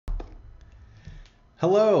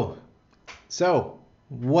Hello. So,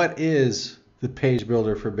 what is the page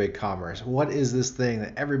builder for BigCommerce? What is this thing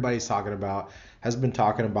that everybody's talking about, has been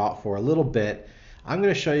talking about for a little bit? I'm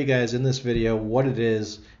going to show you guys in this video what it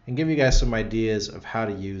is and give you guys some ideas of how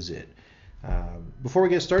to use it. Before we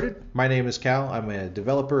get started, my name is Cal. I'm a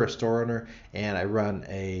developer, a store owner, and I run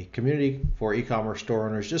a community for e-commerce store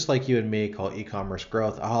owners just like you and me called Ecommerce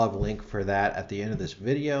Growth. I'll have a link for that at the end of this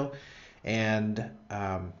video. And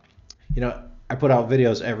you know, I put out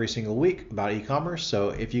videos every single week about e-commerce.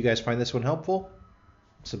 So if you guys find this one helpful,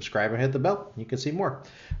 subscribe and hit the bell. You can see more.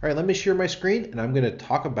 All right, let me share my screen and I'm going to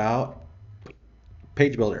talk about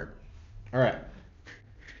Page Builder. All right.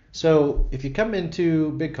 So if you come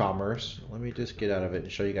into BigCommerce, let me just get out of it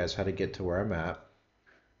and show you guys how to get to where I'm at.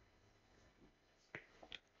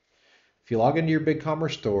 If you log into your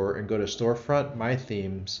BigCommerce store and go to Storefront, My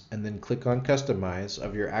Themes, and then click on Customize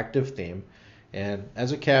of your active theme, and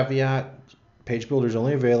as a caveat, Page Builder is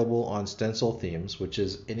only available on Stencil themes, which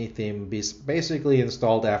is any theme basically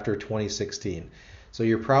installed after 2016. So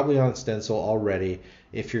you're probably on Stencil already.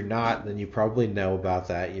 If you're not, then you probably know about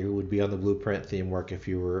that. You would be on the Blueprint theme work if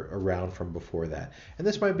you were around from before that. And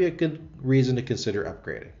this might be a good reason to consider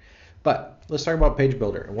upgrading. But let's talk about Page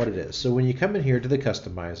Builder and what it is. So when you come in here to the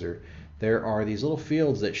customizer, there are these little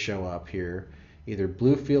fields that show up here, either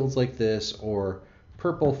blue fields like this or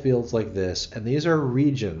purple fields like this, and these are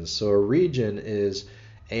regions. So a region is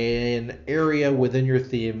an area within your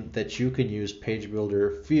theme that you can use Page Builder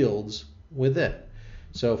fields within.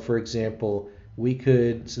 So for example, we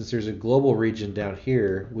could, since there's a global region down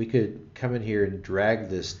here, we could come in here and drag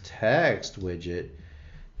this text widget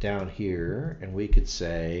down here, and we could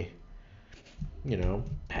say, you know,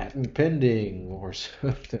 patent pending or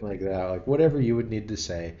something like that, like whatever you would need to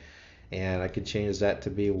say. And I can change that to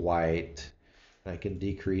be white. I can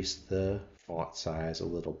decrease the font size a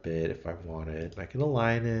little bit if I wanted. I can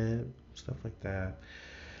align it, stuff like that.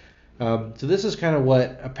 So this is kind of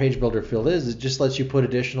what a page builder field is. It just lets you put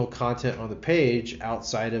additional content on the page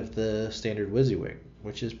outside of the standard WYSIWYG,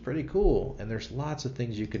 which is pretty cool. And there's lots of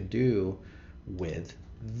things you can do with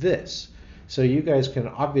this. So you guys can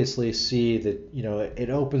obviously see that, you know, it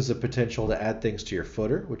opens the potential to add things to your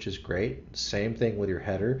footer, which is great. Same thing with your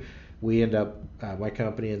header. We end up, my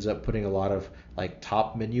company ends up putting a lot of like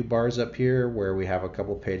top menu bars up here where we have a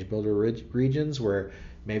couple page builder regions where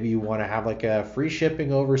maybe you want to have like a free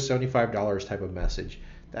shipping over $75 type of message.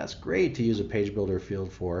 That's great to use a page builder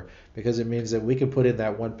field for, because it means that we can put in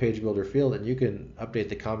that one page builder field and you can update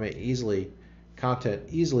the content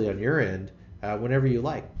easily on your end whenever you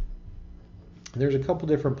like. There's a couple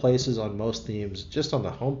different places on most themes just on the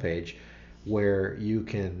home page where you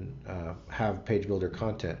can have page builder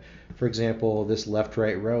content. For example, this left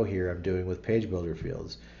right row here I'm doing with page builder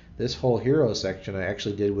fields. This whole hero section I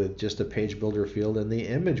actually did with just a page builder field and the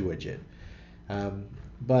image widget.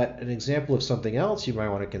 But an example of something else you might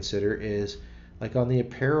want to consider is like on the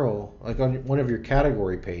apparel, like on one of your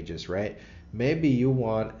category pages, right? Maybe you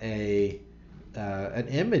want an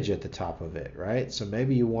image at the top of it, right? So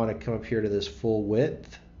maybe you want to come up here to this full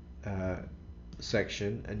width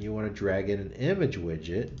section and you want to drag in an image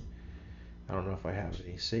widget. I don't know if I have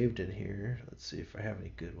any saved in here. Let's see if I have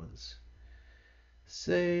any good ones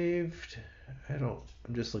saved. I'm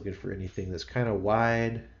just looking for anything that's kind of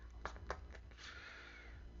wide.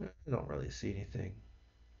 I don't really see anything.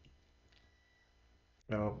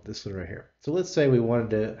 Oh, this one right here. So let's say we wanted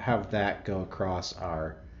to have that go across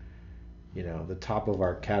our, you know, the top of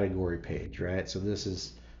our category page, right? So this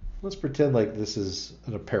is, let's pretend like this is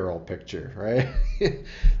an apparel picture, right?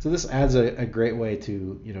 So this adds a great way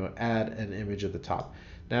to, you know, add an image at the top.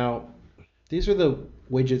 Now, these are the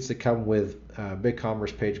widgets that come with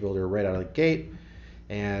BigCommerce Page Builder right out of the gate.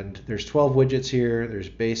 And there's 12 widgets here. There's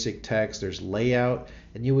basic text, there's layout,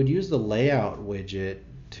 and you would use the layout widget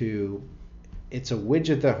to, it's a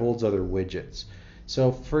widget that holds other widgets.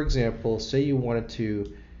 So for example, say you wanted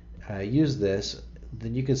to use this,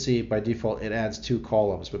 then you can see by default it adds 2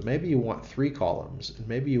 columns, but maybe you want 3 columns, and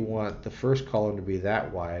maybe you want the first column to be that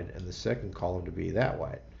wide and the second column to be that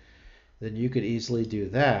wide. Then you could easily do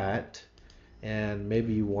that, and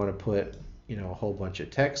maybe you want to put, you know, a whole bunch of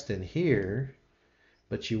text in here,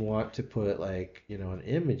 but you want to put like, you know, an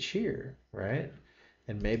image here, right?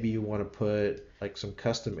 And maybe you want to put like some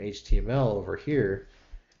custom HTML over here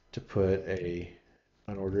to put a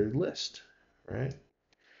unordered list, right?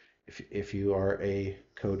 If you are a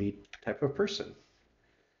Cody type of person,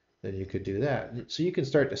 then you could do that. So you can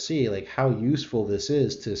start to see like how useful this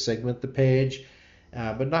is to segment the page,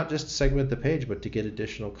 but not just to segment the page, but to get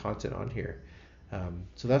additional content on here.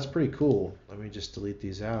 So that's pretty cool. Let me just delete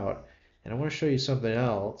these out. And I want to show you something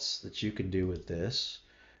else that you can do with this,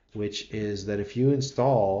 which is that if you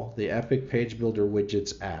install the Epic Page Builder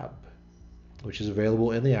Widgets app, which is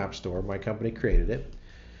available in the App Store, my company created it,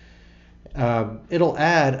 it'll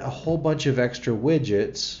add a whole bunch of extra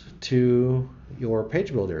widgets to your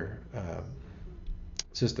page builder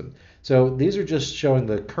system. So these are just showing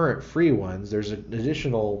the current free ones. There's an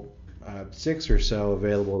additional 6 or so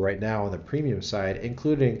available right now on the premium side,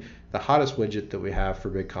 including the hottest widget that we have for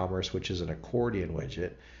BigCommerce, which is an accordion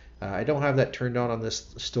widget. I don't have that turned on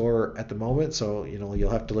this store at the moment, so you'll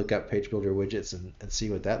have to look up Page Builder Widgets and see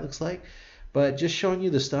what that looks like. But just showing you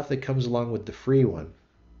the stuff that comes along with the free one.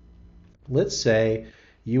 Let's say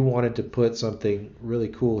you wanted to put something really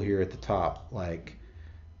cool here at the top, like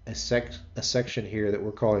a section here that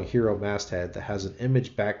we're calling Hero Masthead that has an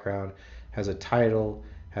image background, has a title,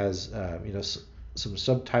 has some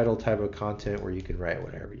subtitle type of content where you can write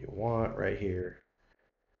whatever you want right here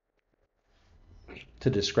to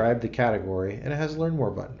describe the category, and it has a learn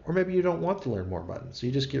more button. Or maybe you don't want the learn more button, so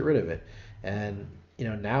you just get rid of it. And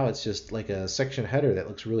now it's just like a section header that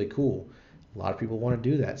looks really cool. A lot of people want to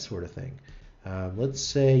do that sort of thing. Let's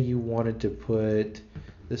say you wanted to put,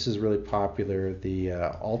 this is really popular, the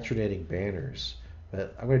alternating banners.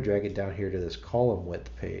 But I'm going to drag it down here to this column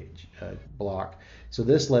width page block. So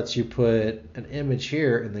this lets you put an image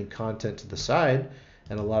here and then content to the side.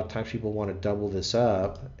 And a lot of times people want to double this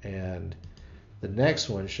up, and the next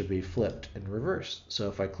one should be flipped and reversed. So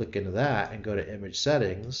if I click into that and go to image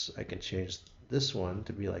settings, I can change this one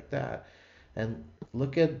to be like that. And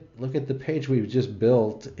look at the page we've just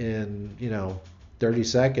built in 30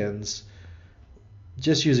 seconds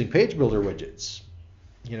just using page builder widgets.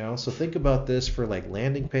 So think about this for like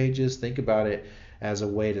landing pages. Think about it as a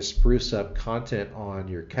way to spruce up content on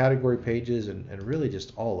your category pages and really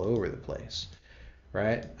just all over the place,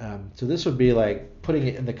 right? So this would be like putting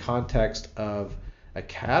it in the context of a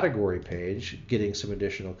category page, getting some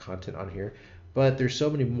additional content on here. But there's so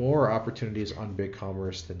many more opportunities on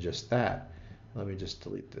BigCommerce than just that. Let me just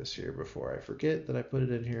delete this here before I forget that I put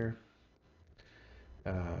it in here.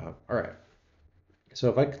 All right. So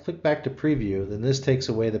if I click back to preview, then this takes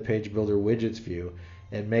away the Page Builder Widgets view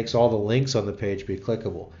and makes all the links on the page be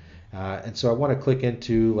clickable. And so I want to click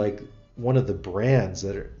into like one of the brands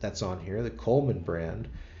that's on here, the Coleman brand.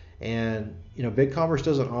 And BigCommerce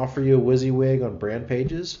doesn't offer you a WYSIWYG on brand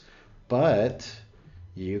pages, but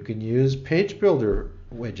you can use Page Builder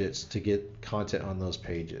widgets to get content on those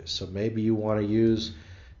pages. So maybe you want to use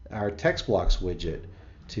our text blocks widget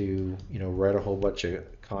to write a whole bunch of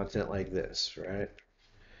content like this, right?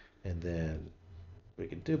 And then we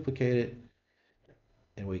can duplicate it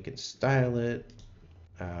and we can style it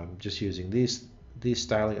just using these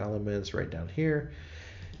styling elements right down here.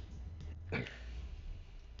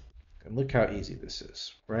 And look how easy this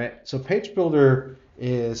is, right? So Page Builder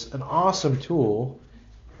is an awesome tool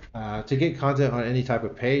to get content on any type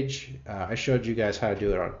of page. I showed you guys how to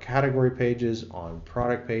do it on category pages, on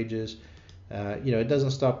product pages. It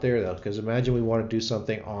doesn't stop there though, because imagine we want to do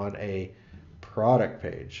something on a product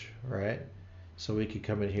page, right? So we could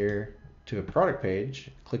come in here to a product page,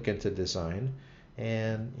 click into design,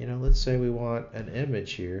 and let's say we want an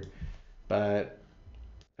image here, but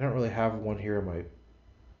I don't really have one here on my.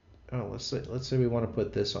 Oh, let's say we want to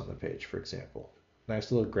put this on the page, for example. Nice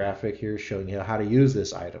little graphic here showing you how to use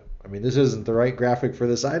this item. I mean, this isn't the right graphic for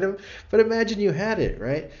this item, but imagine you had it,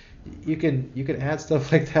 right? You can add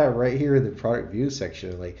stuff like that right here in the product view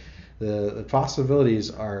section. Like the possibilities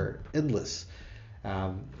are endless.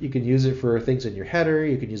 You can use it for things in your header.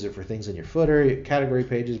 You can use it for things in your footer, category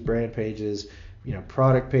pages, brand pages,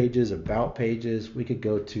 product pages, about pages. We could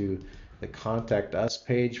go to the Contact Us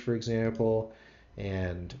page, for example,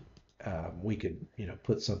 and we could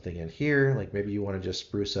put something in here. Like maybe you want to just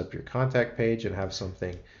spruce up your contact page and have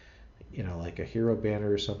something like a hero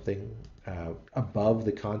banner or something above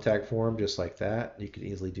the contact form, just like that. You could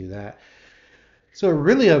easily do that. So it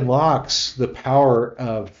really unlocks the power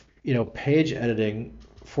of page editing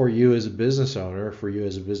for you as a business owner, for you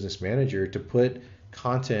as a business manager, to put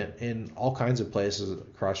content in all kinds of places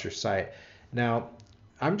across your site. Now,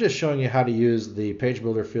 I'm just showing you how to use the page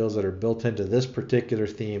builder fields that are built into this particular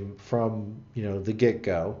theme from the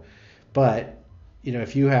get-go. But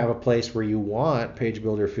if you have a place where you want page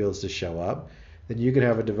builder fields to show up, then you can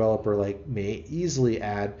have a developer like me easily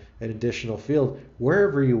add an additional field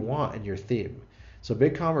wherever you want in your theme. So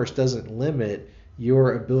BigCommerce doesn't limit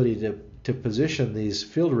your ability to position these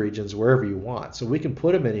field regions wherever you want. So we can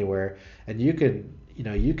put them anywhere, and you can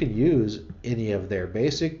use any of their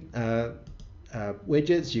basic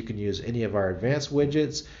widgets. You can use any of our advanced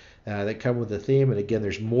widgets. that come with the theme. And again,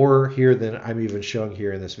 there's more here than I'm even showing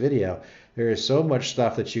here in this video. There is so much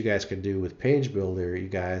stuff that you guys can do with Page Builder, you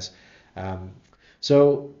guys.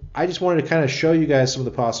 So I just wanted to kind of show you guys some of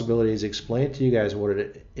the possibilities, explain to you guys what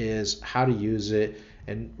it is, how to use it,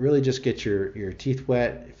 and really just get your teeth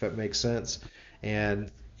wet, if that makes sense.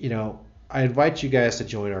 And I invite you guys to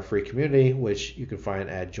join our free community, which you can find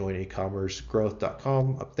at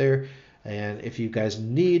joinecommercegrowth.com up there. And if you guys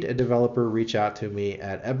need a developer, reach out to me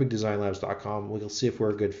at epicdesignlabs.com. We'll see if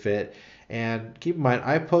we're a good fit. And keep in mind,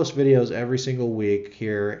 I post videos every single week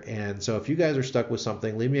here. And so if you guys are stuck with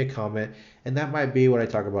something, leave me a comment, and that might be what I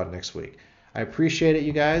talk about next week. I appreciate it,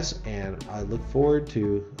 you guys, and I look forward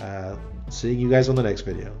to seeing you guys on the next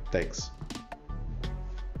video. Thanks.